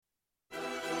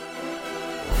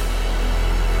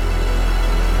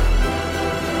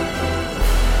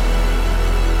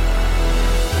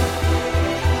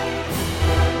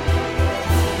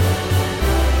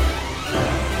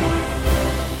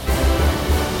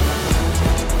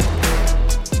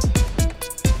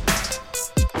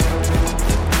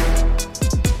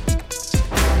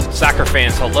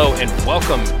fans, hello and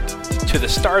welcome to the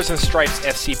Stars and Stripes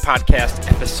FC podcast,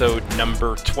 episode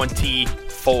number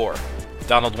 24.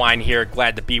 Donald Wine here,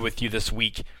 glad to be with you this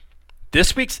week.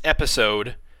 This week's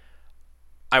episode,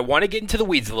 I want to get into the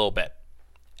weeds a little bit,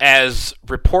 as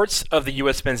reports of the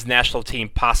U.S. men's national team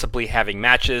possibly having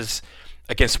matches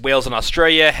against Wales and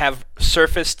Australia have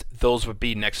surfaced. Those would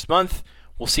be next month.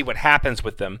 We'll see what happens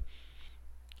with them.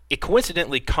 It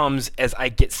coincidentally comes as I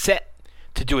get set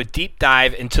to do a deep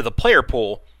dive into the player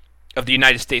pool of the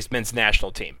United States men's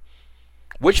national team.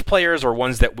 Which players are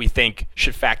ones that we think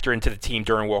should factor into the team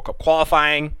during World Cup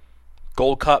qualifying,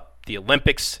 Gold Cup, the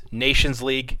Olympics, Nations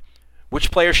League? Which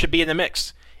players should be in the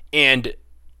mix? And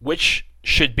which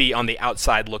should be on the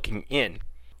outside looking in?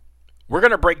 We're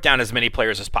going to break down as many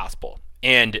players as possible.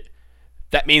 And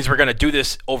that means we're going to do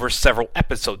this over several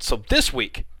episodes. So this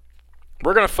week,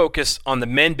 we're going to focus on the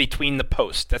men between the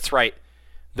posts. That's right,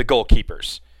 the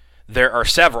goalkeepers. There are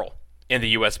several in the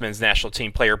U.S. men's national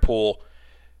team player pool.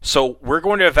 So we're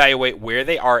going to evaluate where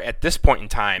they are at this point in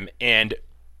time and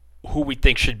who we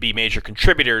think should be major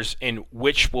contributors and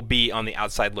which will be on the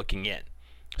outside looking in.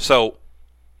 So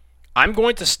I'm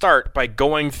going to start by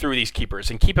going through these keepers.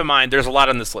 And keep in mind, there's a lot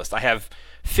on this list. I have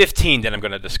 15 that I'm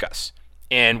going to discuss.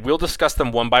 And we'll discuss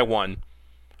them one by one,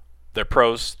 their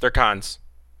pros, their cons,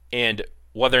 and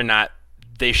whether or not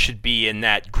they should be in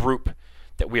that group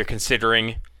that we are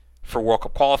considering for World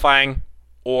Cup qualifying,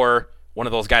 or one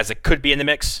of those guys that could be in the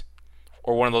mix,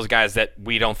 or one of those guys that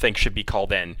we don't think should be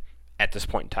called in at this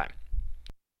point in time.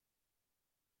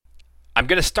 I'm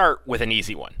going to start with an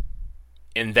easy one,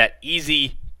 and that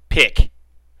easy pick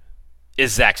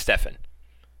is Zach Steffen.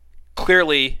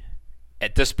 Clearly,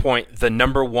 at this point, the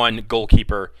number one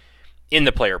goalkeeper in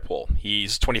the player pool.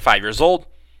 He's 25 years old.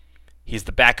 He's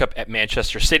the backup at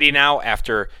Manchester City now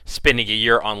after spending a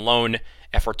year on loan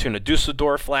at Fortuna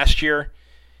Dusseldorf last year.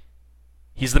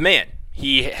 He's the man.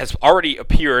 He has already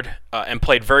appeared and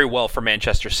played very well for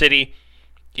Manchester City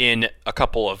in a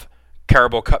couple of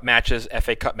Carabao Cup matches,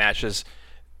 FA Cup matches.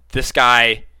 This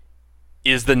guy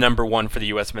is the number one for the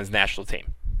U.S. men's national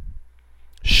team.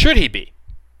 Should he be?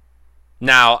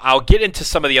 Now, I'll get into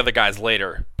some of the other guys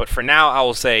later, but for now, I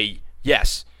will say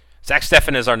yes. Zach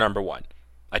Steffen is our number one.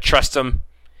 I trust him.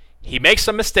 He makes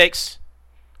some mistakes,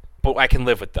 but I can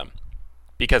live with them.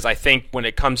 Because I think when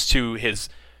it comes to his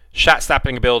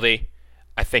shot-stopping ability,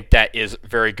 I think that is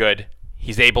very good.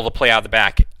 He's able to play out of the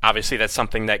back. Obviously, that's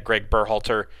something that Greg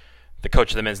Berhalter, the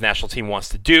coach of the men's national team, wants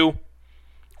to do.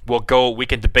 We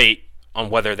can debate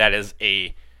on whether that is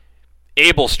a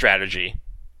able strategy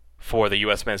for the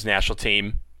U.S. men's national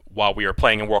team while we are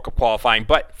playing in World Cup qualifying.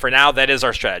 But for now, that is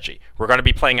our strategy. We're going to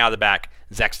be playing out of the back.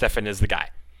 Zach Steffen is the guy.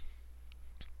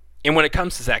 And when it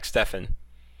comes to Zach Steffen,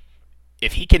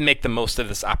 if he can make the most of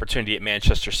this opportunity at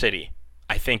Manchester City,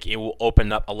 I think it will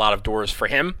open up a lot of doors for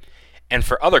him and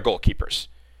for other goalkeepers.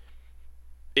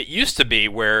 It used to be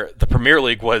where the Premier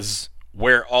League was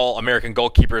where all American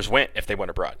goalkeepers went if they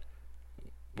went abroad.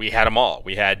 We had them all.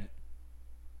 We had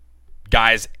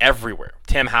guys everywhere.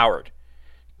 Tim Howard,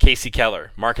 Casey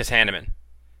Keller, Marcus Hanneman,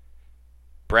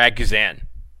 Brad Guzan.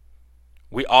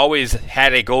 We always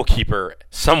had a goalkeeper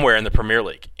somewhere in the Premier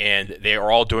League, and they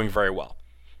are all doing very well,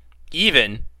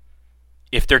 even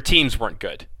if their teams weren't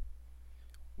good.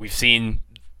 We've seen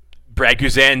Brad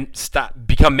Guzan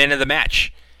become man of the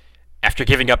match after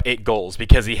giving up 8 goals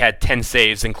because he had 10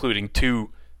 saves, including 2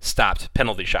 stopped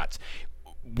penalty shots.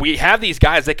 We have these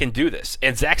guys that can do this,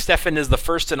 and Zach Steffen is the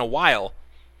first in a while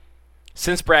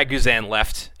since Brad Guzan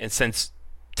left and since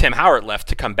Tim Howard left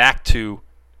to come back to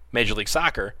Major League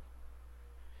Soccer.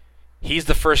 He's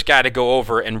the first guy to go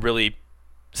over and really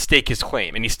stake his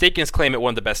claim. And he's staking his claim at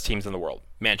one of the best teams in the world,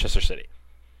 Manchester City.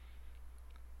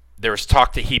 There was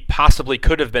talk that he possibly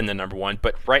could have been the number one,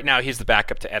 but right now he's the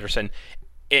backup to Ederson.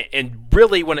 And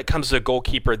really, when it comes to a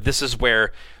goalkeeper, this is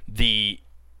where the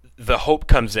hope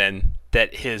comes in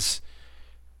that his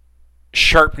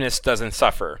sharpness doesn't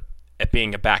suffer at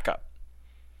being a backup.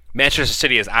 Manchester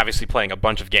City is obviously playing a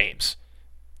bunch of games.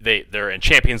 They're in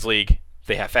Champions League,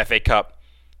 they have FA Cup,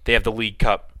 they have the League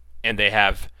Cup, and they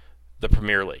have the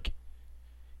Premier League.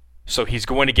 So he's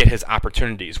going to get his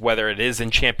opportunities, whether it is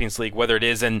in Champions League, whether it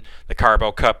is in the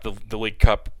Carabao Cup, the League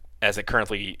Cup, as it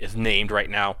currently is named right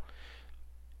now.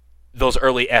 Those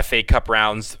early FA Cup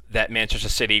rounds that Manchester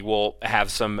City will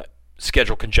have some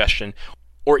schedule congestion,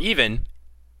 or even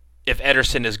if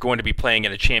Ederson is going to be playing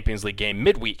in a Champions League game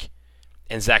midweek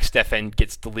and Zach Steffen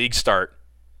gets the league start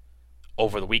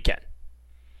over the weekend.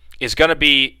 It's going to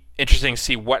be interesting to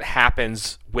see what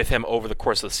happens with him over the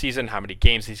course of the season, how many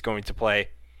games he's going to play.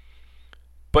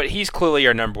 But he's clearly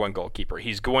our number one goalkeeper.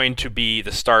 He's going to be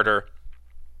the starter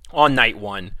on night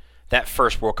one, that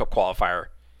first World Cup qualifier,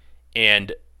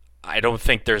 and I don't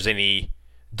think there's any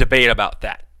debate about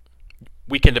that.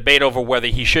 We can debate over whether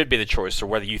he should be the choice or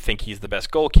whether you think he's the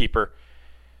best goalkeeper,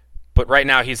 but right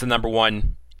now he's the number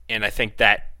one, and I think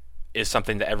that is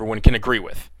something that everyone can agree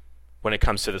with when it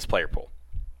comes to this player pool.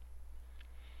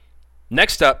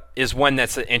 Next up is one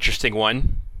that's an interesting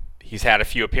one. He's had a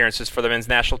few appearances for the men's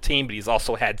national team, but he's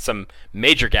also had some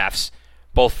major gaffes,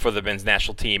 both for the men's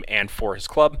national team and for his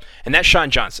club, and that's Sean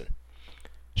Johnson.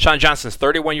 Sean Johnson's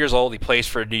 31 years old. He plays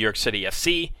for New York City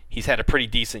FC. He's had a pretty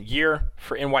decent year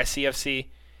for NYCFC,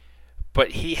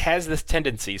 but he has this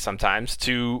tendency sometimes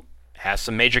to have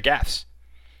some major gaffes.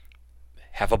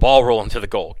 Have a ball roll into the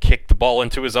goal, kick the ball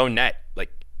into his own net.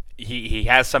 Like he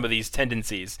has some of these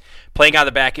tendencies. Playing out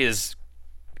of the back is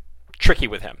tricky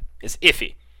with him. It's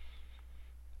iffy.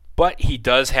 But he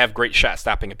does have great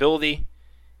shot-stopping ability.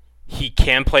 He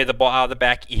can play the ball out of the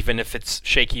back, even if it's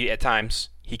shaky at times.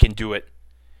 He can do it.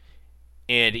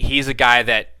 And he's a guy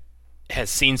that has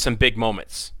seen some big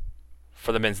moments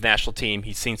for the men's national team.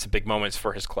 He's seen some big moments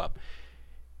for his club.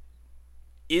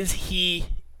 Is he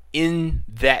in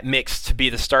that mix to be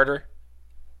the starter?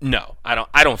 No, I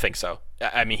don't think so.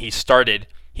 I mean, he's started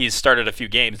a few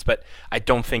games, but I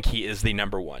don't think he is the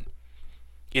number one.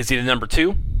 Is he the number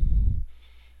two?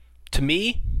 To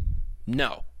me,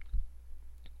 no.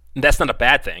 That's not a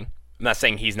bad thing. I'm not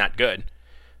saying he's not good,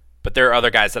 but there are other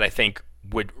guys that I think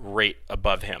would rate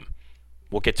above him.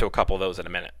 We'll get to a couple of those in a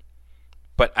minute.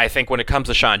 But I think when it comes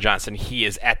to Sean Johnson, he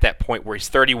is at that point where he's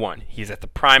 31. He's at the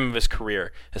prime of his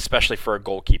career, especially for a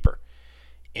goalkeeper.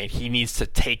 And he needs to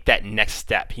take that next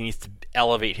step. He needs to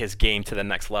elevate his game to the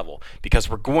next level because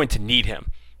we're going to need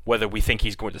him. Whether we think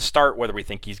he's going to start, whether we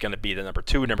think he's going to be the number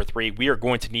 2, number 3, we are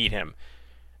going to need him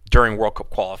during World Cup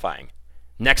qualifying.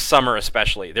 Next summer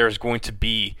especially, there's going to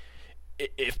be,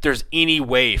 if there's any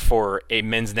way for a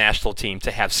men's national team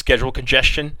to have schedule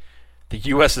congestion, the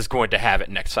U.S. is going to have it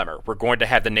next summer. We're going to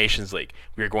have the Nations League.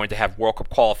 We are going to have World Cup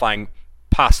qualifying,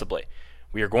 possibly.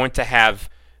 We are going to have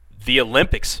the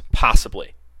Olympics,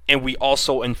 possibly. And we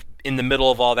also, in the middle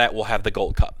of all that, will have the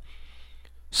Gold Cup.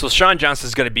 So Sean Johnson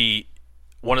is going to be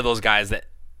one of those guys that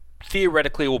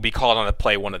theoretically will be called on to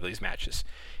play one of these matches.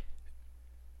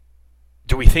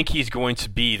 Do we think he's going to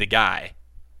be the guy?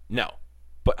 No.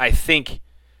 But I think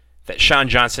that Sean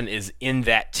Johnson is in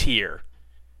that tier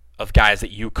of guys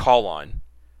that you call on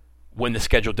when the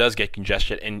schedule does get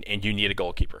congested and you need a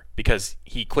goalkeeper. Because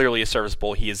he clearly is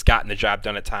serviceable. He has gotten the job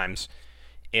done at times.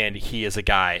 And he is a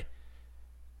guy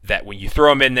that when you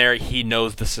throw him in there, he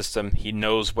knows the system. He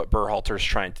knows what Berhalter is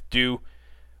trying to do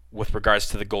with regards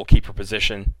to the goalkeeper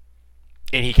position.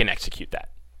 And he can execute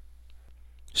that.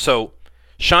 So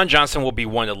Sean Johnson will be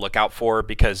one to look out for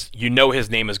because you know his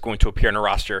name is going to appear in a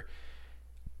roster,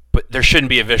 but there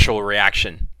shouldn't be a visual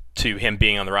reaction to him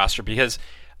being on the roster because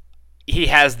he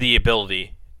has the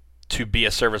ability to be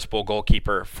a serviceable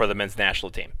goalkeeper for the men's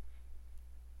national team.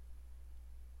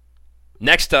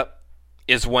 Next up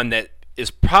is one that is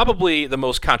probably the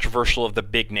most controversial of the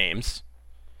big names,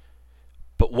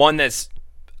 but one that's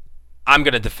I'm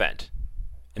going to defend,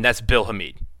 and that's Bill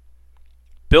Hamid.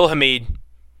 Bill Hamid,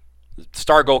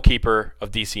 star goalkeeper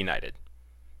of DC United.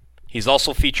 He's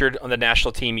also featured on the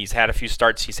national team. He's had a few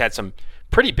starts. He's had some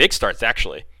pretty big starts,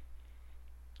 actually.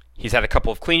 He's had a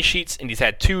couple of clean sheets, and he's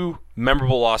had 2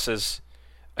 memorable losses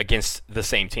against the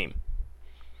same team.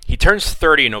 He turns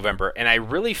 30 in November, and I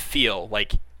really feel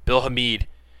like Bill Hamid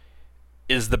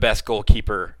is the best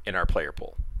goalkeeper in our player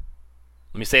pool.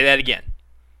 Let me say that again.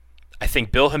 I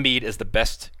think Bill Hamid is the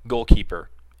best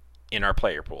goalkeeper in our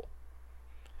player pool.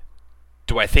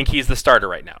 Do I think he's the starter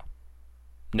right now?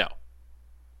 No.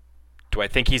 Do I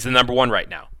think he's the number 1 right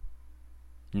now?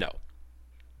 No.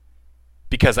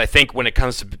 Because I think when it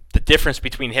comes to the difference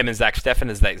between him and Zach Steffen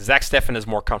is that Zach Steffen is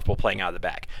more comfortable playing out of the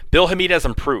back. Bill Hamid has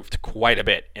improved quite a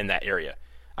bit in that area.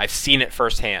 I've seen it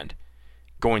firsthand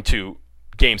going to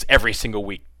games every single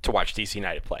week to watch DC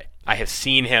United play. I have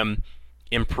seen him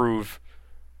improve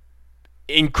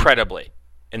incredibly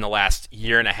in the last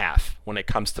year and a half when it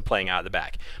comes to playing out of the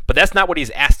back. But that's not what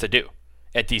he's asked to do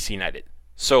at DC United.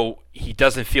 So he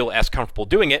doesn't feel as comfortable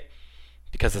doing it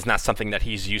because it's not something that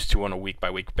he's used to on a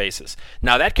week-by-week basis.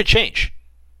 Now, that could change.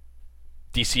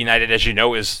 DC United, as you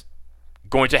know, is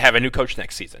going to have a new coach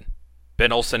next season.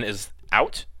 Ben Olsen is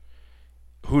out.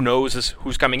 Who knows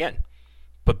who's coming in?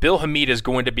 But Bill Hamid is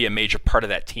going to be a major part of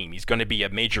that team. He's going to be a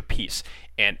major piece.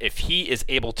 And if he is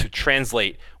able to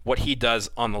translate what he does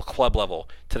on the club level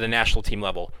to the national team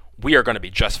level, we are going to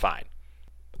be just fine.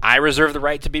 I reserve the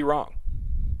right to be wrong.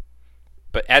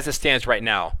 But as it stands right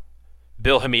now,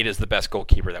 Bill Hamid is the best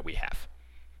goalkeeper that we have,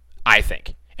 I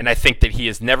think. And I think that he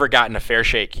has never gotten a fair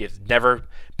shake. He has never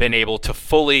been able to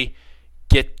fully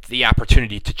get the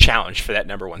opportunity to challenge for that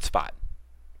number one spot.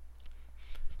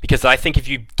 Because I think if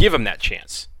you give him that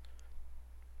chance,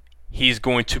 he's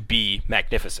going to be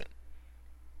magnificent.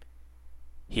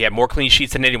 He had more clean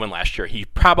sheets than anyone last year. He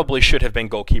probably should have been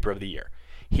goalkeeper of the year.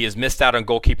 He has missed out on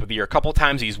goalkeeper of the year a couple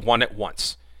times. He's won it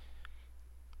once.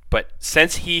 But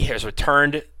since he has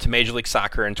returned to Major League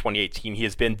Soccer in 2018, he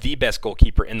has been the best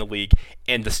goalkeeper in the league,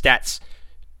 and the stats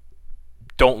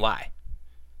don't lie.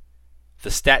 The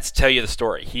stats tell you the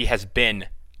story. He has been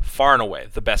far and away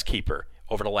the best keeper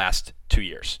over the last 2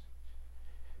 years.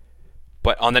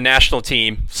 But on the national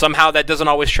team, somehow that doesn't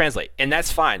always translate, and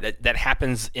that's fine. That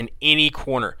happens in any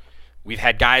corner. We've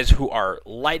had guys who are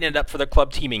lighting it up for their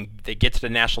club team, and they get to the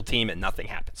national team, and nothing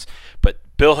happens. But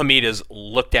Bill Hamid is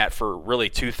looked at for really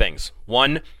two things.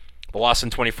 One, the loss in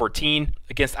 2014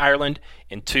 against Ireland,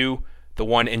 and two, the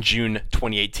one in June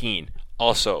 2018,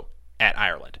 also at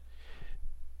Ireland.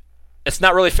 It's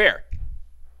not really fair,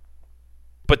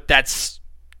 but that's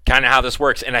kind of how this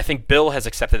works, and I think Bill has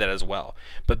accepted that as well.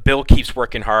 But Bill keeps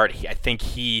working hard. I think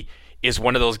he is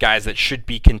one of those guys that should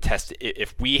be contested.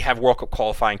 If we have World Cup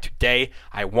qualifying today,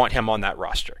 I want him on that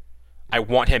roster. I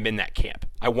want him in that camp.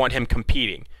 I want him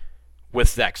competing with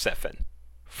Zach Steffen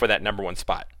for that number one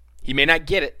spot. He may not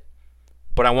get it,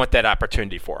 but I want that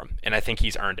opportunity for him, and I think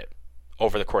he's earned it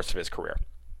over the course of his career.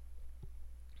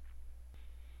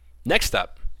 Next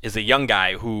up is a young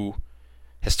guy who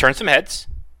has turned some heads,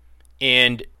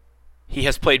 and he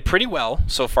has played pretty well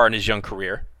so far in his young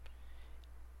career.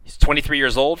 He's 23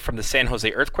 years old from the San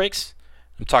Jose Earthquakes.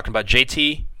 I'm talking about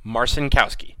JT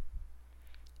Marcinkowski.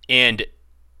 And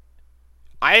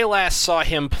I last saw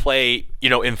him play,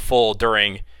 in full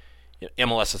during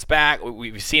MLS is back.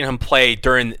 We've seen him play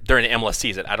during the MLS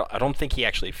season. I don't think he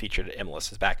actually featured at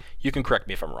MLS is back. You can correct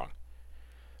me if I'm wrong.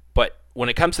 But when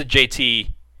it comes to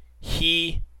JT,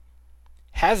 he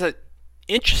has an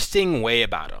interesting way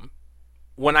about him.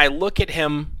 When I look at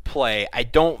him play, I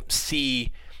don't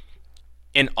see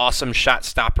an awesome shot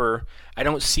stopper. I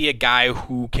don't see a guy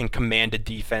who can command a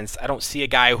defense. I don't see a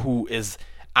guy who is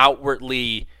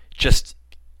outwardly just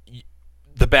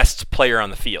the best player on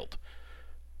the field.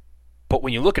 But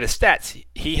when you look at his stats,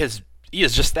 he is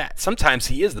just that. Sometimes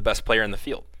he is the best player in the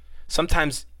field.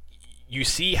 Sometimes you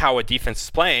see how a defense is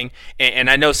playing, and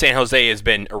I know San Jose has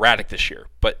been erratic this year,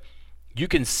 but you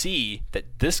can see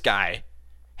that this guy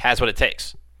has what it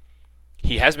takes.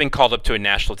 He has been called up to a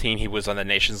national team. He was on the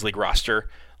Nations League roster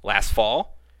last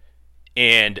fall,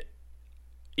 and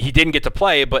he didn't get to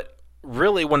play, but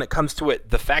really when it comes to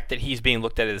it, the fact that he's being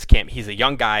looked at his camp, he's a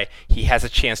young guy, he has a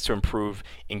chance to improve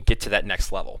and get to that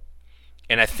next level.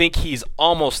 And I think he's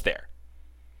almost there.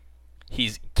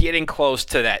 He's getting close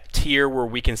to that tier where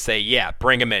we can say, yeah,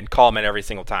 bring him in, call him in every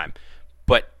single time.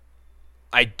 But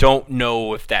I don't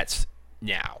know if that's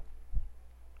now.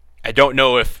 I don't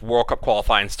know if World Cup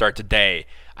qualifying start today,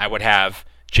 I would have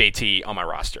JT on my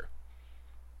roster.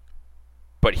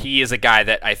 But he is a guy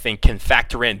that I think can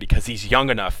factor in because he's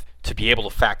young enough to be able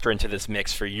to factor into this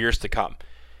mix for years to come.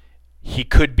 He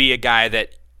could be a guy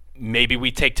that maybe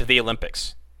we take to the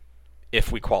Olympics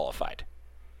if we qualified.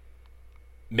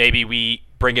 Maybe we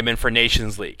bring him in for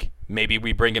Nations League. Maybe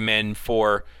we bring him in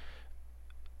for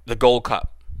the Gold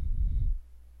Cup.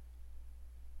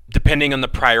 Depending on the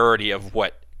priority of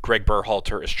what Greg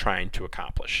Berhalter is trying to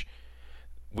accomplish.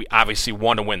 We obviously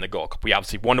want to win the Gold Cup. We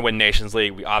obviously want to win Nations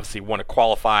League. We obviously want to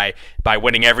qualify by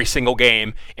winning every single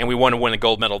game, and we want to win a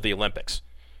gold medal at the Olympics.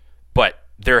 But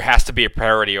there has to be a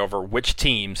priority over which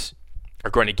teams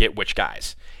are going to get which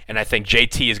guys. And I think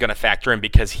JT is going to factor in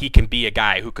because he can be a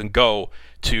guy who can go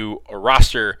to a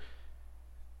roster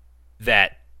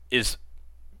that is,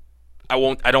 I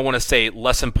don't want to say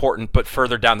less important, but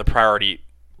further down the priority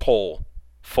poll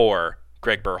for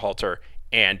Greg Berhalter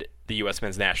and the U.S.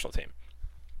 men's national team.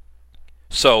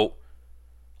 So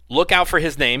look out for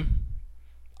his name.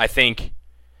 I think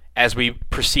as we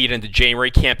proceed into January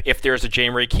camp, if there's a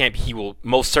January camp, he will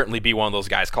most certainly be one of those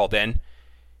guys called in.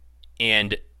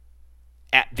 And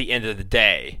at the end of the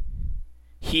day,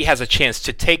 he has a chance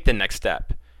to take the next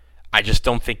step. I just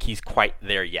don't think he's quite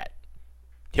there yet.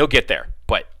 He'll get there,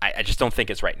 but I just don't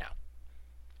think it's right now.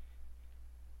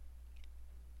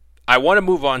 I want to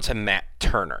move on to Matt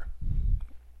Turner.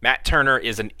 Matt Turner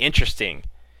is an interesting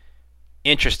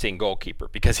goalkeeper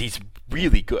because he's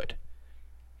really good.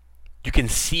 You can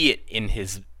see it in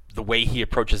the way he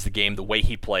approaches the game, the way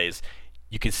he plays.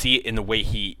 You can see it in the way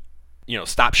he,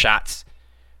 stops shots.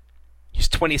 He's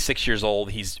 26 years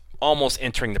old. He's almost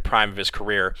entering the prime of his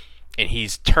career, and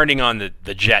he's turning on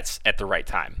the Jets at the right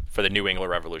time for the New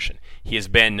England Revolution. He has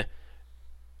been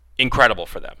incredible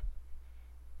for them.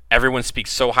 Everyone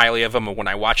speaks so highly of him, and when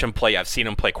I watch him play, I've seen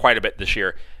him play quite a bit this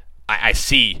year. I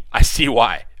see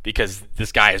why, because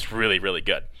this guy is really, really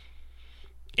good.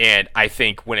 And I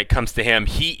think when it comes to him,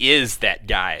 he is that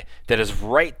guy that is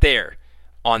right there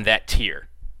on that tier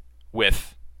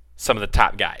with some of the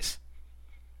top guys.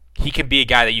 He can be a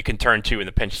guy that you can turn to in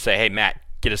the pinch and say, hey, Matt,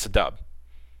 get us a dub.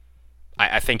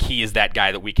 I think he is that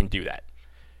guy that we can do that.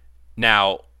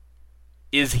 Now,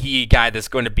 is he a guy that's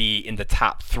going to be in the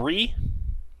top 3?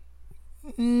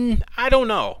 I don't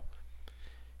know.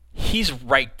 He's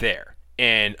right there.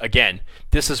 And again,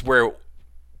 this is where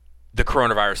the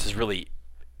coronavirus has really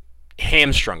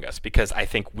hamstrung us, because I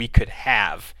think we could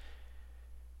have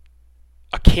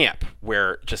a camp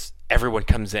where just everyone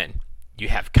comes in. You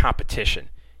have competition.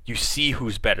 You see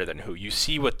who's better than who. You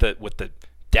see what the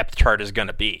depth chart is going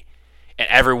to be. And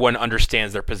everyone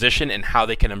understands their position and how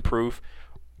they can improve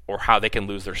or how they can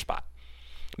lose their spot.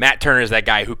 Matt Turner is that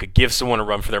guy who could give someone a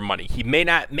run for their money. He may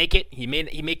not make it. He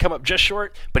may come up just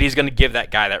short, but he's going to give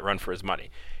that guy that run for his money.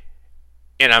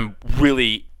 And I'm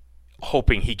really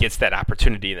hoping he gets that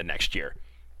opportunity in the next year.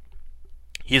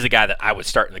 He's a guy that I would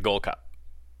start in the Gold Cup.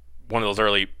 One of those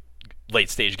early late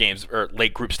stage games or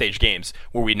late group stage games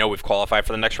where we know we've qualified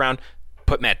for the next round.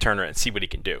 Put Matt Turner in and see what he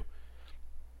can do.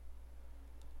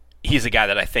 He's a guy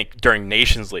that I think during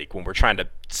Nations League, when we're trying to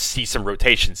see some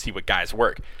rotation, see what guys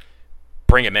work,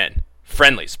 bring him in.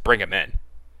 Friendlies, bring him in.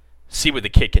 See what the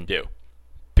kid can do.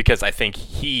 Because I think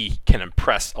he can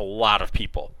impress a lot of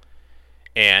people.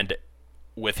 And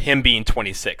with him being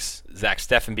 26, Zach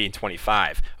Steffen being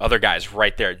 25, other guys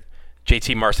right there,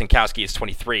 JT Marcinkowski is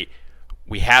 23.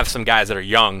 We have some guys that are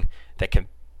young that can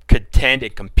contend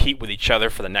and compete with each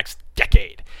other for the next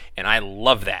decade. And I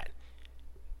love that.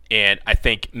 And I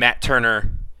think Matt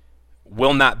Turner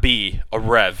will not be a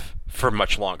Rev for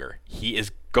much longer. He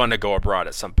is going to go abroad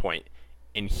at some point.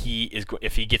 And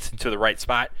if he gets into the right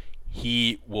spot,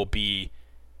 he will be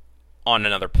on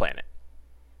another planet.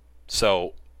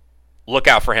 So look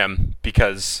out for him,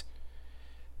 because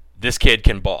this kid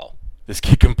can ball. This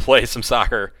kid can play some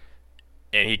soccer,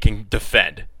 and he can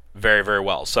defend very, very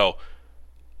well. So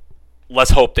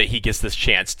let's hope that he gets this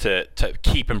chance to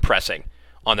keep impressing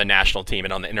on the national team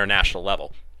and on the international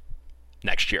level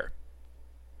next year.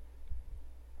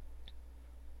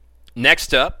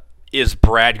 Next up is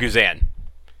Brad Guzan.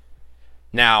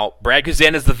 Now, Brad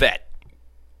Guzan is the vet.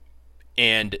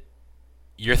 And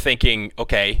you're thinking,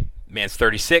 okay, man's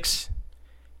 36.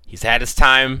 He's had his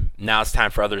time. Now it's time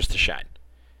for others to shine.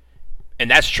 And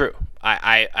that's true.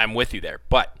 I'm with you there.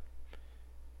 But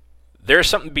there's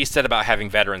something to be said about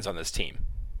having veterans on this team.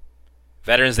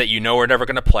 Veterans that you know are never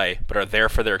going to play, but are there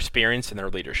for their experience and their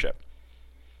leadership.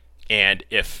 And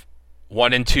if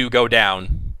 1 and 2 go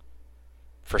down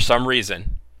for some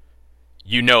reason,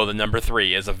 you know the number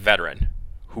 3 is a veteran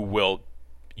who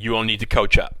you will need to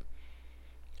coach up.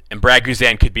 And Brad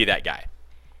Guzan could be that guy.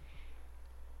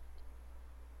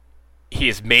 He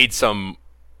has made some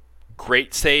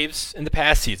great saves in the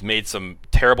past. He's made some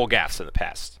terrible gaffes in the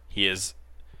past. He is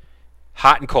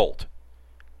hot and cold.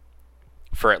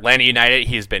 For Atlanta United,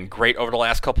 he has been great over the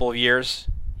last couple of years.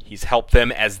 He's helped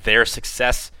them as their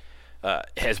success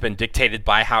has been dictated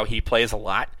by how he plays a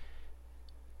lot.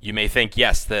 You may think,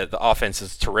 yes, the offense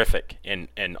is terrific and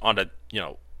on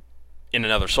in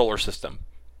another solar system,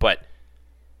 but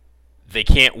they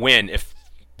can't win if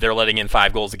they're letting in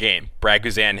 5 goals a game. Brad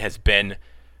Guzan has been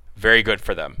very good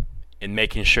for them in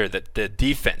making sure that the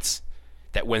defense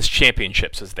that wins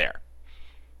championships is there.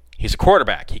 He's a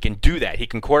quarterback. He can do that. He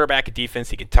can quarterback a defense.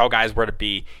 He can tell guys where to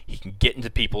be. He can get into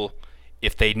people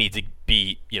if they need to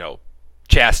be,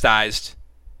 chastised.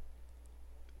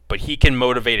 But he can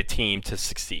motivate a team to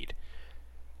succeed.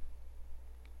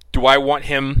 Do I want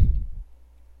him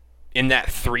in that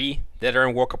 3 that are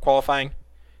in World Cup qualifying?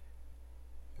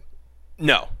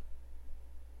 No.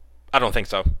 I don't think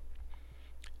so.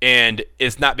 And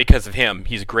it's not because of him.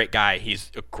 He's a great guy.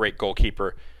 He's a great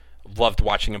goalkeeper. Loved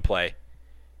watching him play.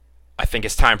 I think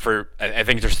it's time I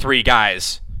think there's 3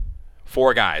 guys,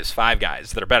 4 guys, 5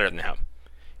 guys that are better than him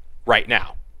right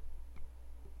now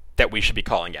that we should be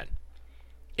calling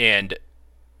in.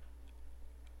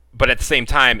 But at the same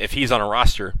time, if he's on a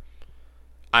roster,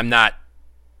 I'm not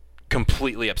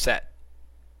completely upset.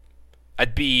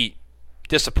 I'd be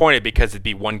disappointed because it'd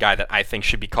be one guy that I think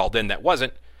should be called in that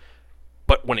wasn't.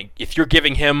 But if you're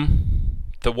giving him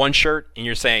the 1 shirt and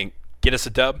you're saying, get us a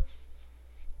dub,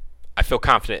 I feel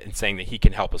confident in saying that he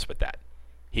can help us with that.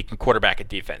 He can quarterback a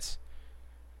defense.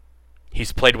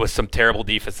 He's played with some terrible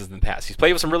defenses in the past. He's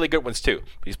played with some really good ones too,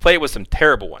 but he's played with some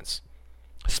terrible ones,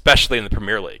 especially in the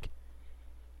Premier League.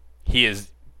 He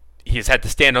is He's had to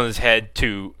stand on his head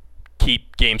to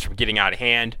keep games from getting out of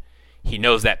hand. He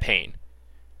knows that pain.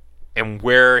 And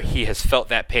where he has felt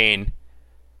that pain,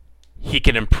 he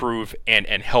can improve and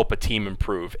help a team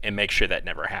improve and make sure that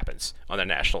never happens on the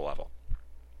national level.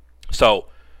 So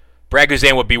Brad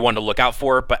Guzan would be one to look out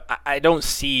for, but I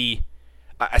see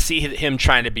him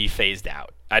trying to be phased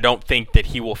out. I don't think that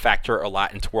he will factor a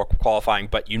lot into World Cup qualifying,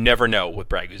 but you never know with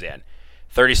Brad Guzan.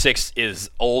 36 is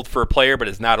old for a player, but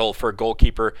is not old for a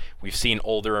goalkeeper. We've seen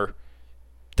older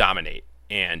dominate,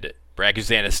 and Brad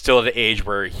Guzan is still at an age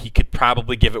where he could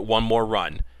probably give it one more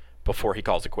run before he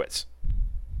calls it quits.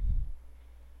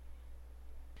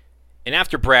 And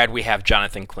after Brad, we have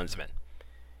Jonathan Klinsmann.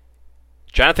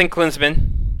 Jonathan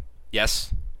Klinsmann,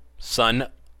 yes, son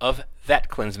of that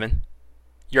Klinsmann,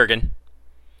 Jurgen.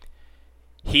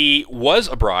 He was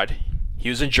abroad. He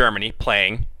was in Germany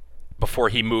playing before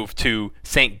he moved to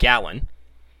St. Gallen.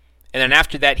 And then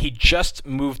after that, he just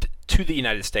moved to the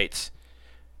United States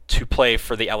to play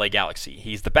for the LA Galaxy.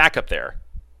 He's the backup there,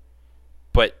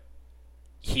 but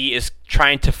he is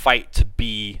trying to fight to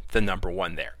be the number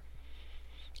one there.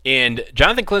 And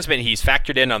Jonathan Klinsmann, he's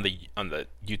factored in on the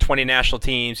U20 national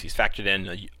teams. He's factored in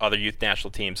the other youth national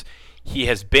teams. He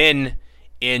has been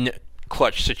in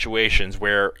clutch situations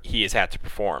where he has had to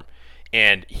perform.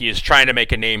 And he is trying to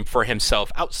make a name for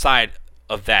himself outside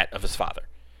of that of his father.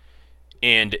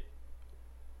 And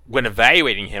when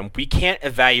evaluating him, we can't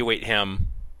evaluate him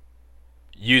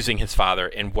using his father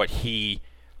and what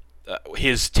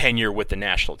his tenure with the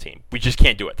national team. We just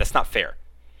can't do it. That's not fair.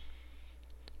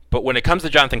 But when it comes to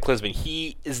Jonathan Klinsmann,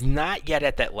 he is not yet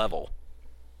at that level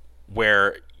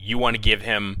where you want to give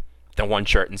him the one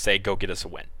shirt and say, go get us a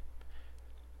win.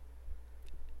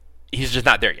 He's just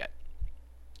not there yet.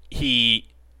 He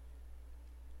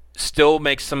still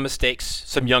makes some mistakes,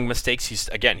 some young mistakes. He's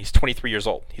 23 years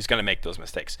old. He's going to make those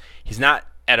mistakes. He's not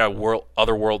at a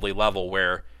otherworldly level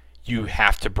where you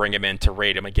have to bring him in to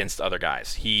rate him against other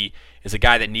guys. He is a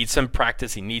guy that needs some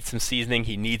practice. He needs some seasoning.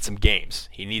 He needs some games.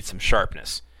 He needs some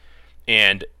sharpness.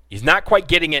 And he's not quite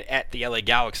getting it at the LA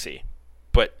Galaxy,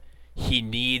 but he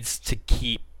needs to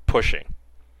keep pushing.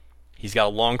 He's got a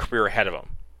long career ahead of him.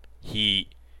 He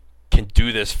can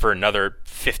do this for another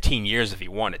 15 years if he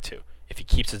wanted to, if he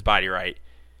keeps his body right.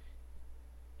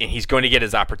 And he's going to get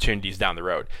his opportunities down the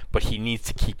road, but he needs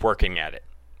to keep working at it.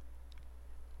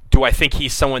 Do I think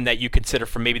he's someone that you consider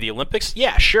for maybe the Olympics?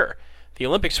 Yeah, sure. The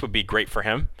Olympics would be great for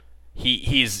him.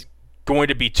 He's going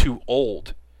to be too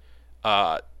old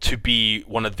to be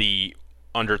one of the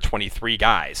under 23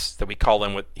 guys that we call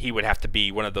in. He would have to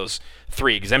be one of those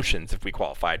 3 exemptions if we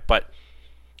qualified. But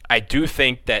I do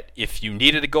think that if you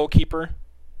needed a goalkeeper,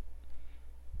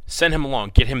 send him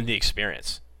along, get him the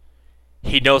experience.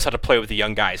 He knows how to play with the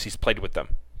young guys. He's played with them.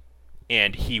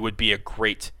 And he would be a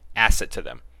great asset to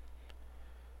them.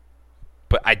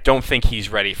 But I don't think he's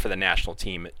ready for the national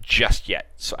team just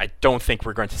yet. So I don't think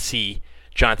we're going to see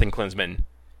Jonathan Klinsmann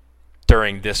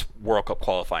during this World Cup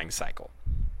qualifying cycle.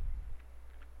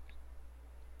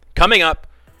 Coming up,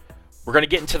 we're going to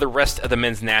get into the rest of the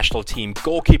men's national team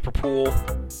goalkeeper pool.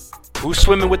 Who's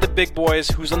swimming with the big boys?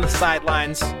 Who's on the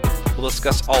sidelines? We'll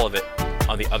discuss all of it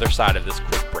on the other side of this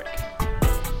quick break.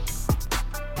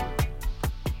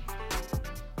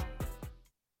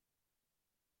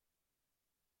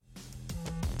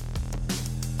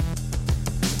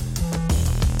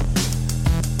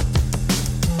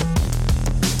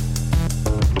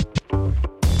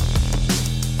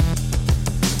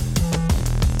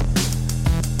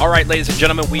 All right, ladies and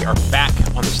gentlemen, we are back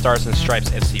on the Stars and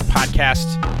Stripes FC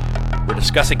podcast. We're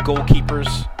discussing goalkeepers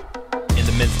in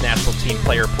the men's national team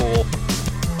player pool.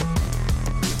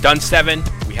 We've done 7.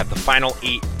 We have the final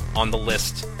 8 on the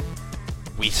list.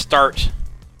 We start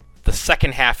the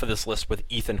second half of this list with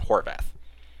Ethan Horvath.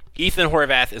 Ethan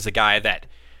Horvath is a guy that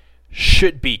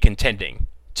should be contending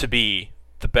to be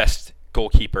the best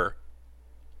goalkeeper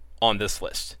on this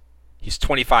list. He's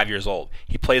 25 years old.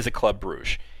 He plays at Club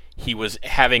Brugge. He was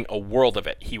having a world of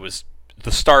it. He was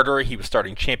the starter. He was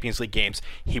starting Champions League games.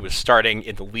 He was starting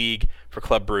in the league for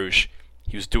Club Brugge.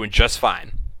 He was doing just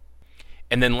fine.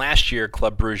 And then last year,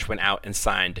 Club Brugge went out and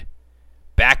signed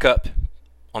backup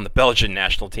on the Belgian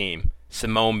national team,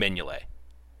 Simone Mignolet.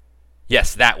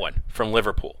 Yes, that one from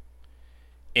Liverpool.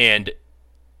 And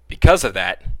because of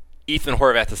that, Ethan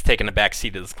Horvath has taken a back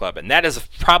seat of this club, and that has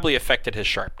probably affected his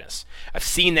sharpness. I've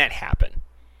seen that happen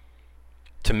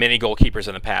to many goalkeepers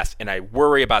in the past, and I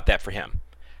worry about that for him.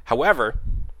 However,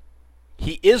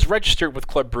 he is registered with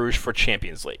Club Brugge for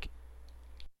Champions League.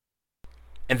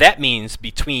 And that means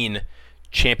between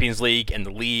Champions League and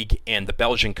the League and the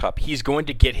Belgian Cup, he's going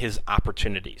to get his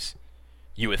opportunities,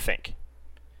 you would think.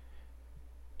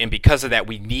 And because of that,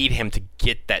 we need him to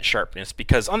get that sharpness.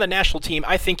 Because on the national team,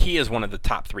 I think he is one of the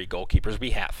top 3 goalkeepers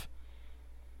we have.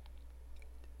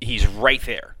 He's right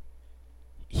there.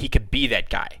 He could be that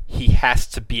guy. He has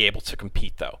to be able to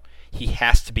compete, though. He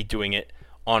has to be doing it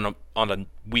on a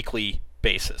weekly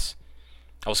basis.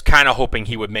 I was kind of hoping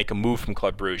he would make a move from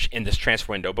Club Brugge in this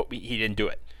transfer window, but he didn't do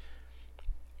it.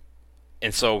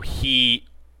 And so he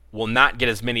will not get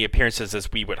as many appearances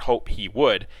as we would hope he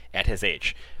would at his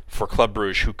age for Club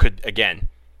Brugge, who could, again,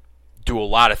 do a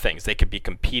lot of things. They could be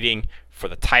competing for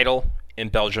the title in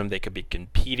Belgium. They could be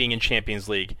competing in Champions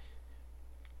League.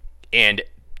 And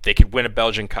they could win a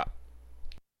Belgian Cup.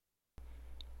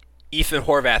 Ethan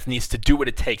Horvath needs to do what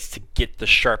it takes to get the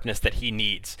sharpness that he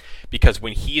needs. Because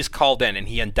when he is called in, and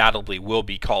he undoubtedly will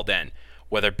be called in,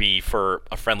 whether it be for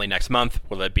a friendly next month,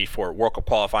 whether it be for World Cup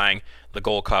qualifying, the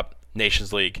Gold Cup,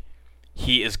 Nations League,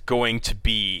 he is going to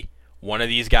be one of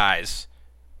these guys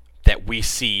that we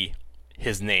see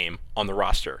his name on the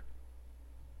roster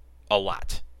a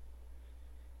lot.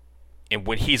 And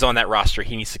when he's on that roster,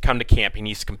 he needs to come to camp, he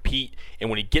needs to compete, and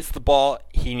when he gets the ball,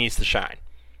 he needs to shine.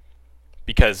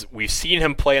 Because we've seen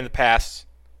him play in the past,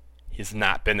 he's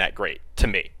not been that great to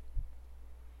me.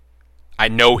 I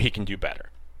know he can do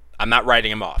better. I'm not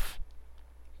writing him off.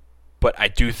 But I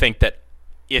do think that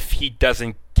if he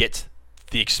doesn't get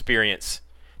the experience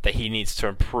that he needs to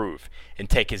improve and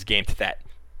take his game to that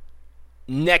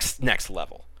next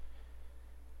level,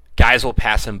 guys will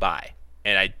pass him by.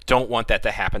 And I don't want that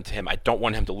to happen to him. I don't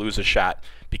want him to lose a shot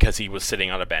because he was sitting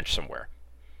on a bench somewhere.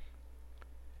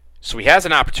 So he has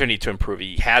an opportunity to improve.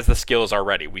 He has the skills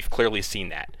already. We've clearly seen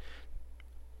that.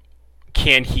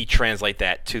 Can he translate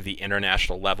that to the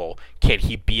international level? Can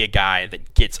he be a guy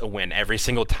that gets a win every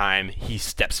single time he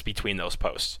steps between those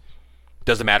posts?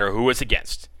 Doesn't matter who it's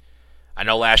against. I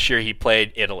know last year he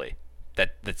played Italy.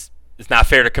 It's not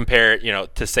fair to compare,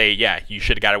 to say, yeah, you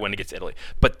should have got a win against Italy.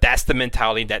 But that's the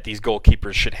mentality that these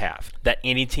goalkeepers should have. That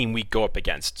any team we go up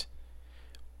against,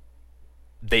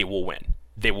 they will win.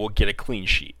 They will get a clean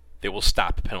sheet. They will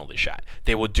stop a penalty shot.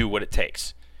 They will do what it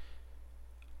takes.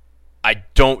 I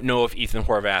don't know if Ethan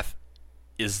Horvath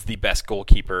is the best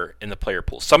goalkeeper in the player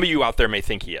pool. Some of you out there may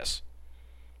think he is.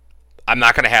 I'm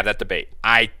not going to have that debate.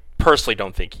 I personally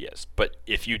don't think he is. But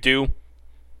if you do,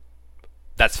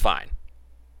 that's fine.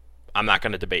 I'm not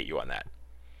going to debate you on that.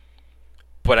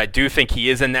 But I do think he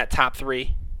is in that top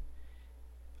 3.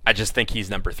 I just think he's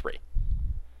number 3.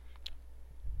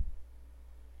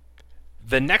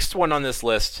 The next one on this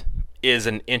list is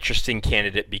an interesting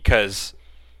candidate because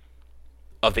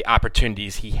of the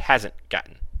opportunities he hasn't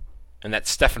gotten. And that's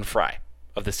Stefan Frei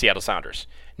of the Seattle Sounders.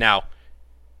 Now,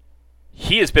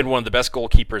 he has been one of the best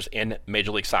goalkeepers in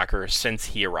Major League Soccer since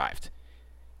he arrived.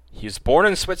 He was born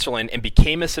in Switzerland and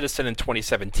became a citizen in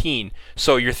 2017.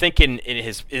 So you're thinking in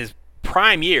his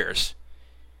prime years,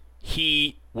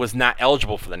 he was not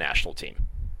eligible for the national team,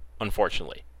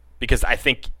 unfortunately. Because I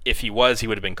think if he was, he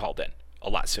would have been called in a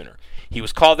lot sooner. He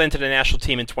was called into the national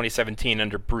team in 2017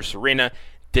 under Bruce Arena,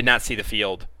 did not see the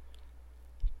field.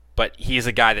 But he's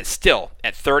a guy that still,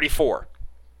 at 34,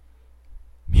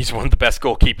 he's one of the best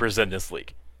goalkeepers in this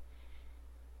league.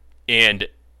 And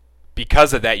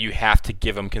because of that, you have to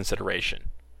give him consideration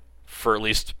for at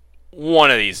least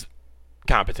one of these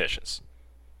competitions.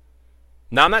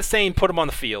 Now, I'm not saying put him on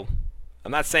the field.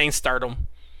 I'm not saying start him.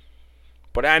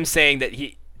 But I'm saying that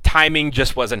timing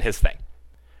just wasn't his thing.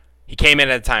 He came in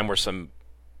at a time where some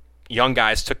young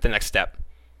guys took the next step.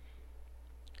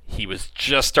 He was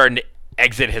just starting to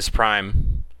exit his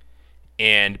prime.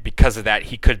 And because of that,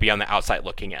 he could be on the outside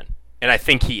looking in. And I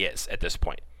think he is at this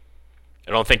point.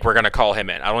 I don't think we're going to call him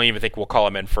in. I don't even think we'll call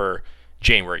him in for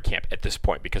January camp at this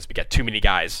point because we got too many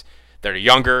guys that are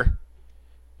younger,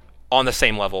 on the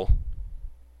same level,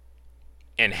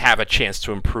 and have a chance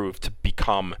to improve to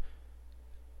become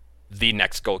the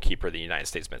next goalkeeper of the United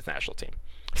States men's national team.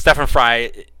 Stefan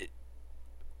Frei,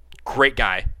 great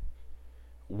guy.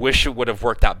 Wish it would have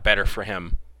worked out better for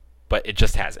him, but it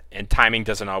just hasn't. And timing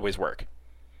doesn't always work.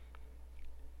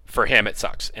 For him, it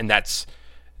sucks, and that's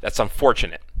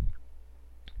unfortunate.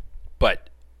 But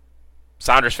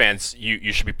Sounders fans,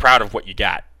 you should be proud of what you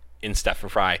got in Stefan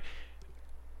Frei.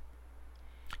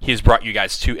 He's brought you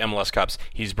guys 2 MLS Cups.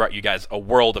 He's brought you guys a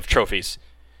world of trophies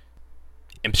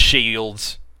and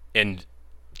shields and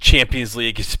Champions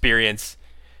League experience.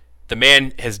 The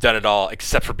man has done it all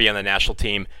except for being on the national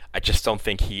team. I just don't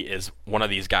think he is one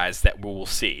of these guys that we will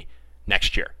see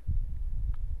next year.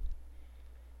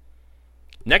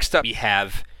 Next up, we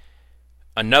have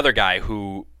another guy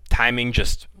who timing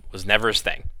just was never his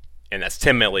thing, and that's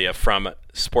Tim Melia from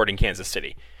Sporting Kansas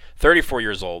City. 34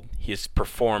 years old. He has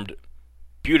performed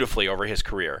beautifully over his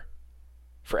career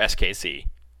for SKC.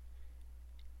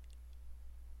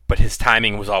 But his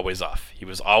timing was always off. He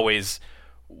was always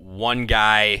one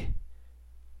guy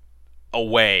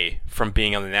away from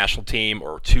being on the national team,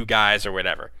 or two guys or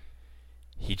whatever.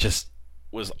 He just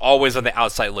was always on the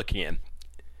outside looking in.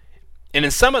 And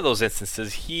in some of those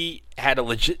instances, he had a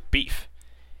legit beef.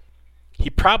 He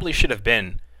probably should have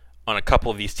been on a couple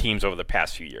of these teams over the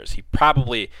past few years. He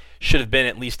probably should have been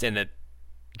at least in a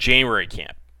January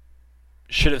camp.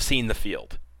 Should have seen the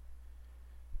field.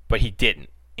 But he didn't.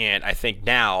 And I think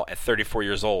now, at 34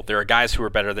 years old, there are guys who are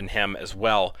better than him as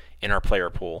well in our player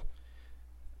pool.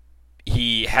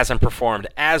 He hasn't performed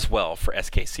as well for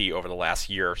SKC over the last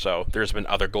year or so. There's been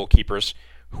other goalkeepers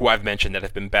who I've mentioned that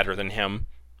have been better than him,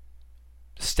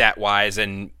 stat-wise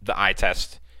and the eye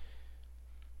test.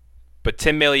 But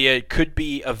Tim Melia could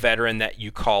be a veteran that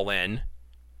you call in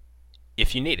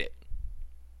if you need it.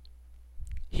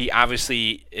 He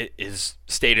obviously is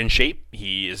stayed in shape.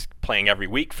 He is playing every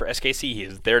week for SKC. He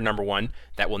is their number one.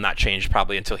 That will not change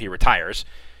probably until he retires.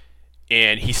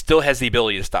 And he still has the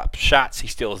ability to stop shots. He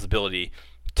still has the ability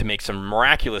to make some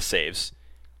miraculous saves.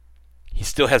 He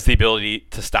still has the ability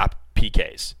to stop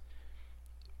PKs.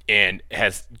 And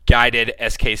has guided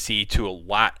SKC to a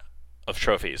lot of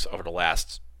trophies over the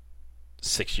last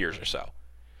 6 years or so.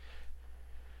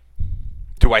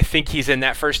 Do I think he's in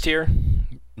that first tier?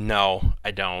 No,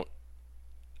 I don't.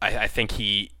 I think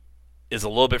he is a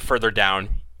little bit further down,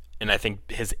 and I think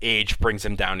his age brings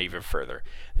him down even further.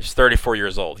 He's 34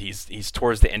 years old. He's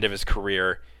towards the end of his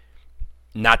career.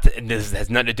 This has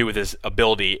nothing to do with his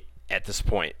ability at this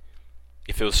point.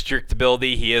 If it was strict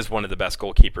ability, he is one of the best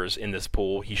goalkeepers in this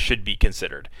pool. He should be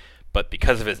considered. But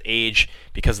because of his age,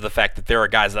 because of the fact that there are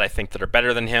guys that I think that are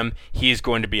better than him, he's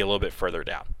going to be a little bit further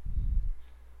down.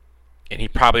 And he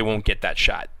probably won't get that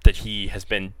shot that he has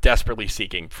been desperately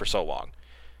seeking for so long.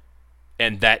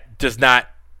 And that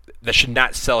should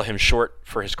not sell him short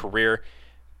for his career.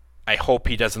 I hope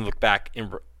he doesn't look back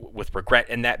with regret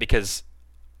in that, because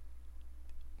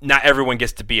not everyone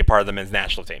gets to be a part of the men's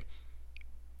national team.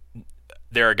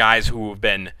 There are guys who have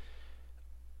been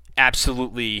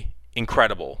absolutely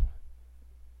incredible,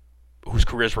 whose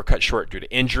careers were cut short due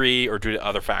to injury or due to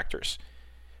other factors.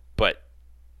 But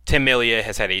Tim Melia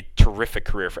has had a terrific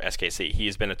career for SKC. He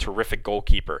has been a terrific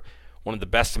goalkeeper, one of the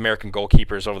best American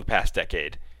goalkeepers over the past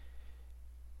decade.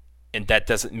 And that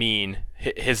doesn't mean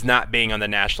his not being on the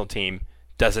national team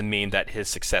doesn't mean that his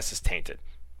success is tainted.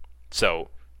 So,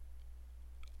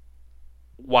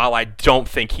 while I don't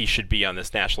think he should be on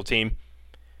this national team,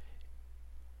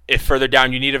 if further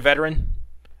down you need a veteran,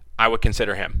 I would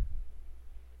consider him.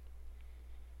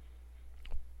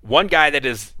 One guy that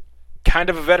is kind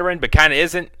of a veteran, but kind of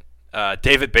isn't,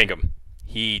 David Bingham.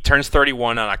 He turns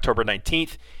 31 on October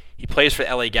 19th. He plays for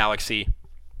the LA Galaxy,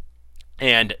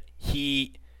 and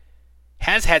he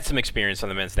has had some experience on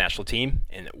the men's national team,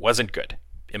 and it wasn't good,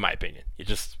 in my opinion. He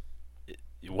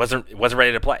wasn't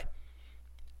ready to play.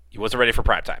 He wasn't ready for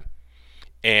prime time.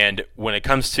 And when it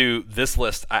comes to this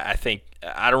list, I think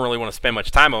I don't really want to spend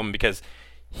much time on him, because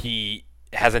he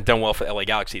hasn't done well for the LA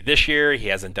Galaxy this year. He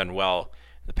hasn't done well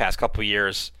the past couple of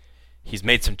years. He's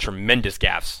made some tremendous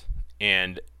gaffes,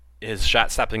 and his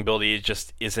shot stopping ability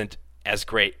just isn't as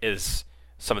great as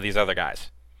some of these other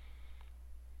guys.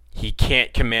 He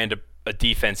can't command a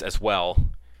defense as well,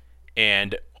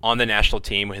 and on the national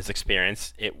team with his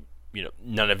experience,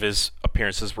 none of his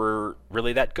appearances were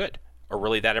really that good or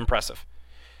really that impressive.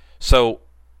 So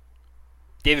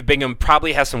David Bingham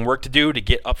probably has some work to do to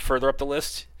get further up the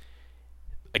list.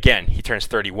 Again, he turns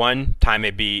 31. Time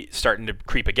may be starting to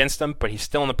creep against him, but he's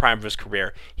still in the prime of his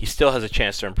career. He still has a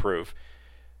chance to improve.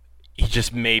 He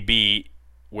just may be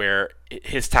where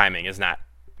his timing is not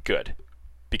good,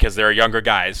 because there are younger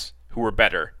guys who are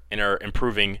better and are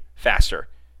improving faster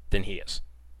than he is.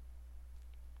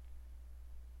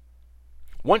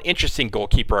 One interesting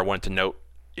goalkeeper I wanted to note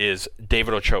is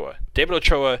David Ochoa. David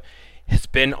Ochoa has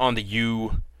been on the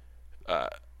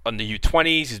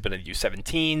U20s. He's been in the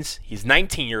U17s. He's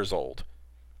 19 years old.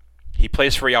 He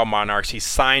plays for Real Monarchs. He's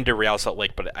signed to Real Salt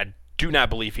Lake, but I do not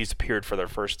believe he's appeared for their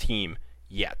first team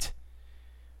yet.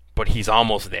 But he's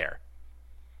almost there.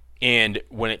 And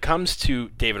when it comes to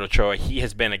David Ochoa, he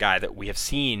has been a guy that we have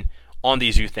seen on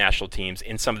these youth national teams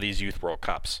in some of these youth World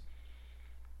Cups.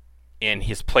 And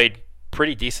he's played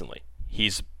pretty decently.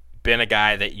 He's been a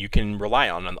guy that you can rely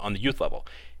on the youth level.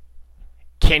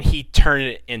 Can he turn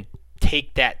it and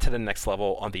take that to the next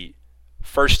level on the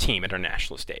first team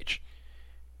international stage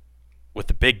with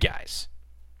the big guys?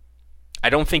 I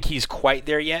don't think he's quite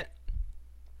there yet,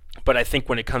 but I think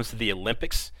when it comes to the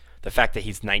Olympics, the fact that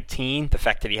he's 19, the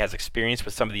fact that he has experience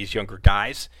with some of these younger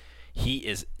guys, he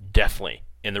is definitely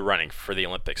in the running for the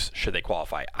Olympics should they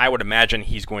qualify. I would imagine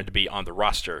he's going to be on the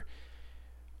roster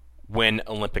when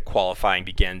Olympic qualifying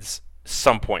begins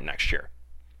some point next year.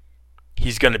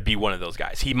 He's going to be one of those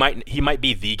guys. He might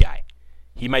be the guy.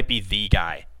 He might be the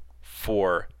guy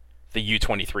for the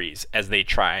U23s as they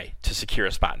try to secure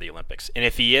a spot in the Olympics. And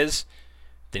if he is,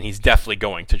 then he's definitely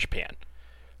going to Japan.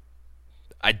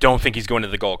 I don't think he's going to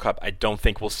the Gold Cup. I don't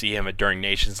think we'll see him during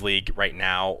Nations League right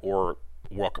now or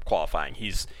World Cup qualifying.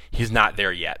 He's not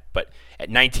there yet. But at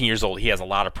 19 years old, he has a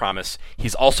lot of promise.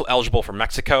 He's also eligible for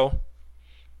Mexico.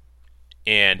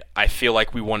 And I feel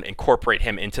like we want to incorporate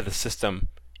him into the system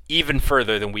even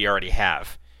further than we already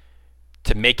have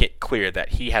to make it clear that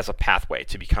he has a pathway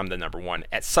to become the number one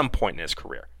at some point in his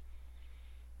career.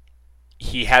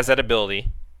 He has that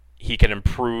ability. He can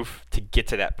improve to get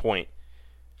to that point.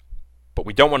 But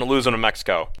we don't want to lose him to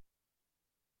Mexico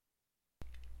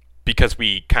because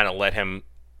we kind of let him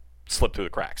slip through the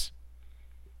cracks.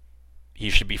 He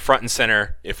should be front and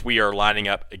center if we are lining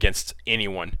up against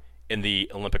anyone in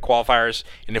the Olympic qualifiers.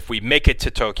 And if we make it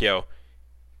to Tokyo,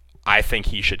 I think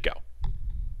he should go.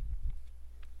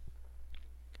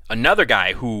 Another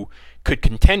guy who could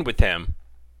contend with him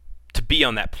to be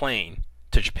on that plane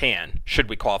to Japan, should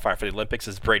we qualify for the Olympics,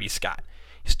 is Brady Scott.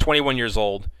 He's 21 years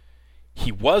old.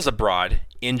 He was abroad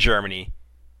in Germany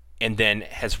and then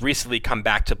has recently come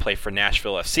back to play for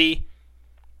Nashville FC.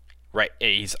 Right,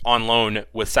 he's on loan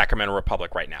with Sacramento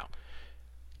Republic right now.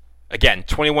 Again,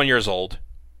 21 years old.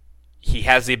 He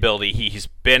has the ability. He's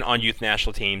been on youth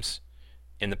national teams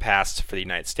in the past for the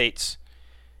United States.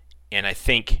 And I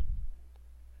think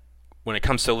when it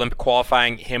comes to Olympic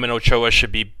qualifying, him and Ochoa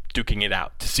should be duking it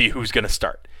out to see who's going to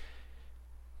start.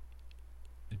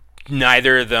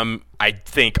 Neither of them, I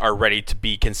think, are ready to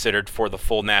be considered for the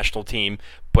full national team.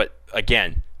 But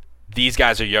again, these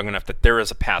guys are young enough that there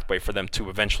is a pathway for them to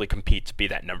eventually compete to be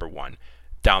that number one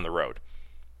down the road.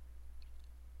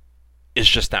 It's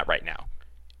just not right now.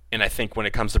 And I think when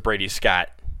it comes to Brady Scott,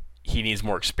 he needs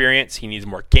more experience, he needs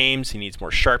more games, he needs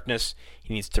more sharpness,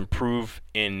 he needs to improve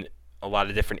in a lot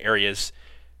of different areas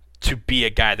to be a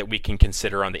guy that we can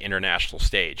consider on the international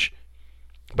stage.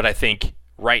 But I think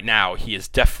right now he is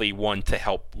definitely one to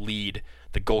help lead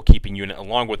the goalkeeping unit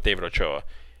along with David Ochoa,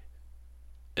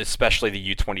 especially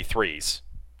the U23s,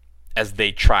 as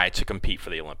they try to compete for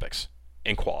the Olympics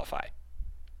and qualify.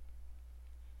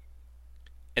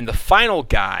 And the final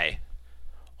guy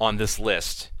on this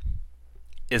list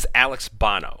is Alex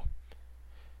Bono.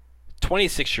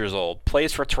 26 years old,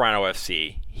 plays for Toronto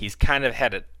FC. He's kind of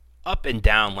had an up and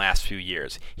down last few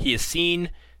years. He has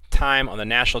seen time on the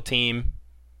national team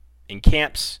in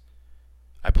camps.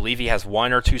 I believe he has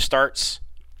 1 or 2 starts.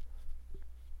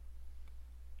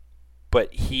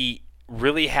 But he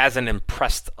really hasn't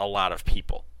impressed a lot of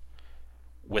people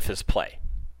with his play.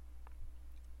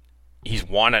 He's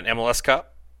won an MLS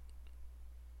Cup.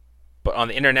 But on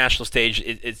the international stage,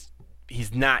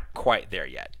 he's not quite there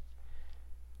yet.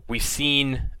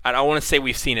 I don't want to say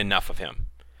we've seen enough of him,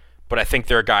 but I think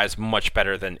there are guys much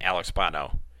better than Alex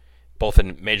Bono, both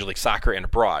in Major League Soccer and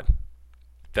abroad,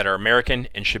 that are American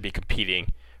and should be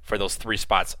competing for those 3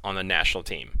 spots on the national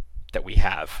team that we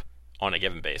have on a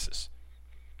given basis.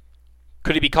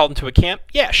 Could he be called into a camp?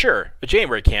 Yeah, sure. A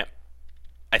January camp.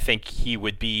 I think he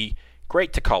would be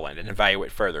great to call in and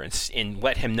evaluate further and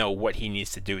let him know what he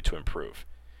needs to do to improve.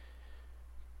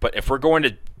 But if we're going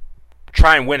to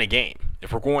try and win a game,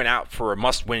 if we're going out for a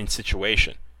must-win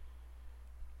situation,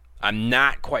 I'm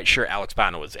not quite sure Alex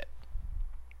Bono is it.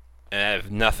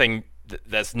 And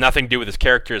that's nothing to do with his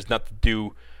character, it's nothing to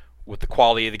do with the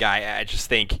quality of the guy. I just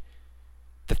think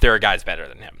that there are guys better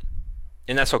than him.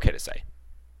 And that's okay to say.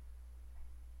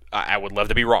 I would love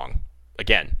to be wrong.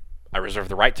 Again, I reserve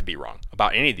the right to be wrong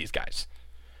about any of these guys.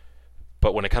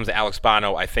 But when it comes to Alex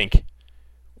Bono, I think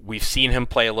we've seen him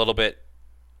play a little bit,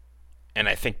 and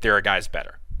I think there are guys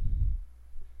better.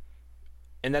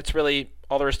 And that's really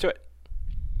all there is to it.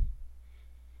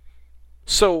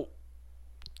 So,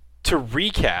 to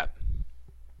recap,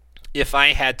 if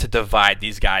I had to divide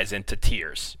these guys into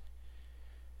tiers,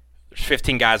 there's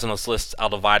 15 guys on this list, I'll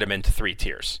divide them into 3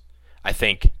 tiers. I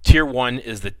think tier 1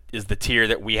 is the tier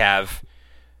that we have,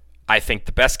 I think,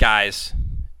 the best guys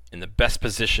in the best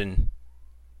position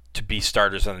to be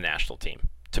starters on the national team,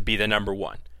 to be the number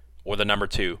 1, or the number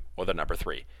 2, or the number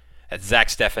 3. That's Zach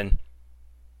Steffen,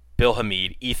 Bill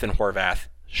Hamid, Ethan Horvath,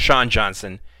 Sean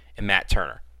Johnson, and Matt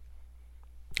Turner.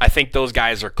 I think those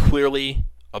guys are clearly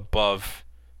above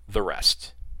the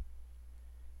rest.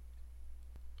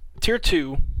 Tier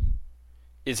 2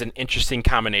 is an interesting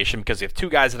combination because we have two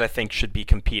guys that I think should be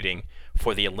competing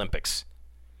for the Olympics.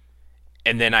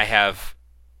 And then I have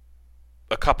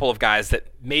a couple of guys that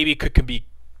maybe could be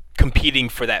competing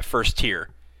for that first tier.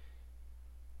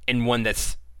 And one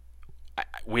that's,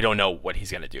 we don't know what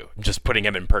he's going to do. I'm just putting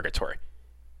him in purgatory,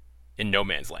 in no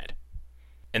man's land.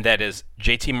 And that is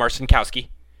JT Marcinkowski,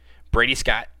 Brady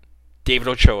Scott, David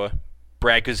Ochoa,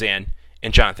 Brad Guzan,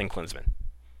 and Jonathan Klinsmann.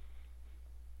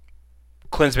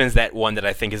 Klinsmann's that one that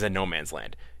I think is in no man's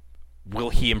land.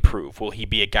 Will he improve? Will he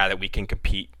be a guy that we can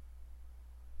compete?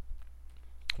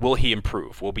 Will he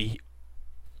improve? Will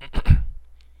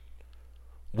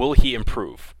he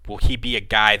improve? Will he be a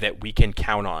guy that we can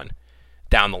count on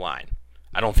down the line?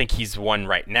 I don't think he's one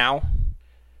right now,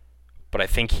 but I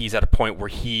think he's at a point where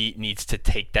he needs to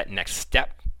take that next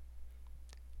step,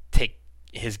 take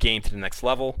his game to the next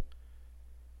level,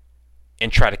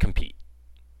 and try to compete.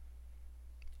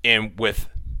 And with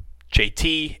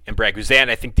JT and Brad Guzan,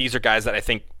 I think these are guys that I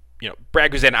think,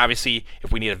 Brad Guzan, obviously,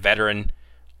 if we need a veteran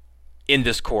in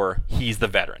this core, he's the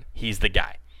veteran. He's the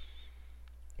guy.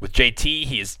 With JT,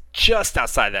 he is just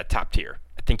outside that top tier.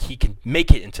 I think he can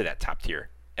make it into that top tier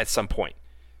at some point,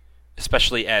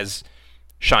 especially as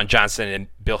Sean Johnson and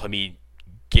Bill Hamid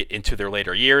get into their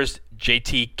later years.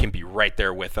 JT can be right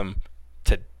there with them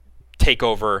to take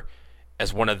over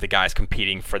as one of the guys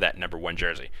competing for that number 1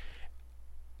 jersey.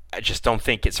 I just don't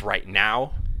think it's right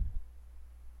now,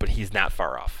 but he's not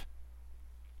far off.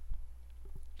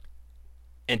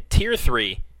 And tier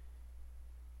 3,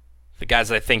 the guys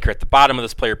that I think are at the bottom of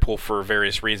this player pool for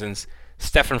various reasons: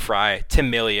 Stefan Frei, Tim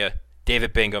Melia,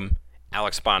 David Bingham,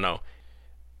 Alex Bono.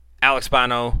 Alex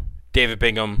Bono, David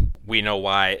Bingham, we know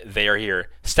why they are here.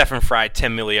 Stefan Frei,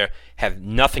 Tim Melia have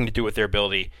nothing to do with their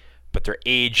ability, but their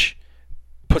age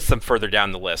puts them further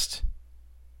down the list,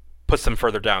 puts them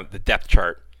further down the depth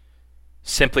chart,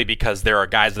 simply because there are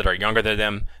guys that are younger than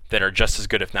them that are just as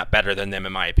good, if not better than them,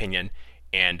 in my opinion,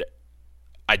 and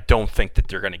I don't think that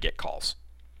they're going to get calls.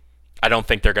 I don't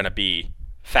think they're going to be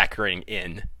factoring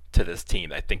in to this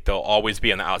team. I think they'll always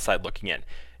be on the outside looking in.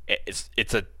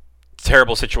 It's a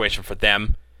terrible situation for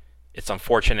them. It's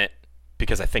unfortunate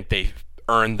because I think they've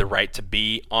earned the right to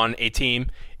be on a team,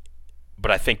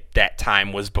 but I think that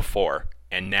time was before,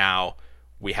 and now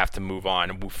we have to move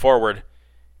on and move forward,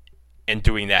 and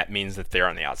doing that means that they're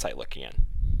on the outside looking in.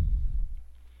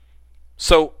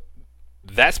 So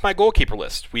that's my goalkeeper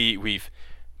list. We've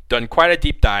done quite a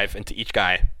deep dive into each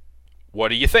guy. What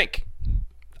do you think?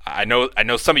 I know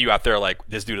some of you out there are like,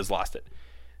 this dude has lost it.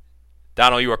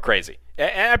 Donald, you are crazy.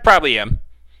 And I probably am.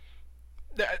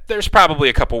 There's probably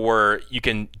a couple where you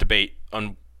can debate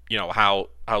on, how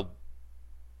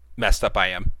messed up I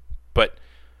am. But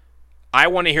I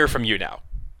want to hear from you now.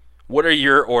 What are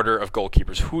your order of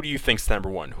goalkeepers? Who do you think's number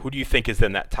 1? Who do you think is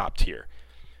in that top tier?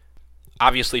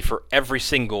 Obviously, for every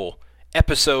single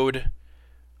episode,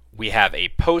 we have a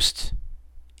post,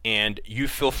 and you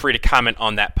feel free to comment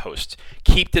on that post.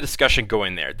 Keep the discussion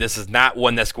going there. This is not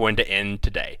one that's going to end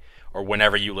today or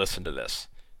whenever you listen to this.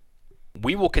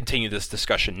 We will continue this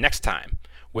discussion next time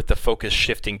with the focus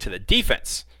shifting to the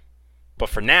defense. But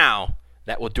for now,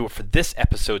 that will do it for this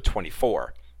episode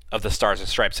 24 of the Stars and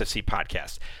Stripes FC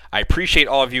podcast. I appreciate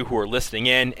all of you who are listening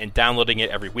in and downloading it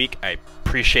every week. I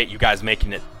appreciate you guys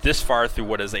making it this far through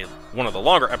what is one of the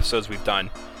longer episodes we've done.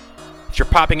 If you're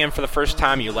popping in for the first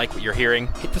time and you like what you're hearing,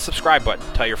 hit the subscribe button,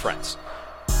 tell your friends.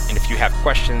 And if you have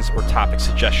questions or topic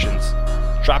suggestions,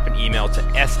 drop an email to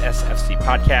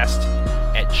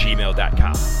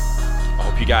ssfcpodcast@gmail.com. I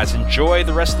hope you guys enjoy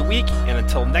the rest of the week, and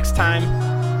until next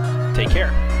time, take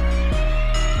care.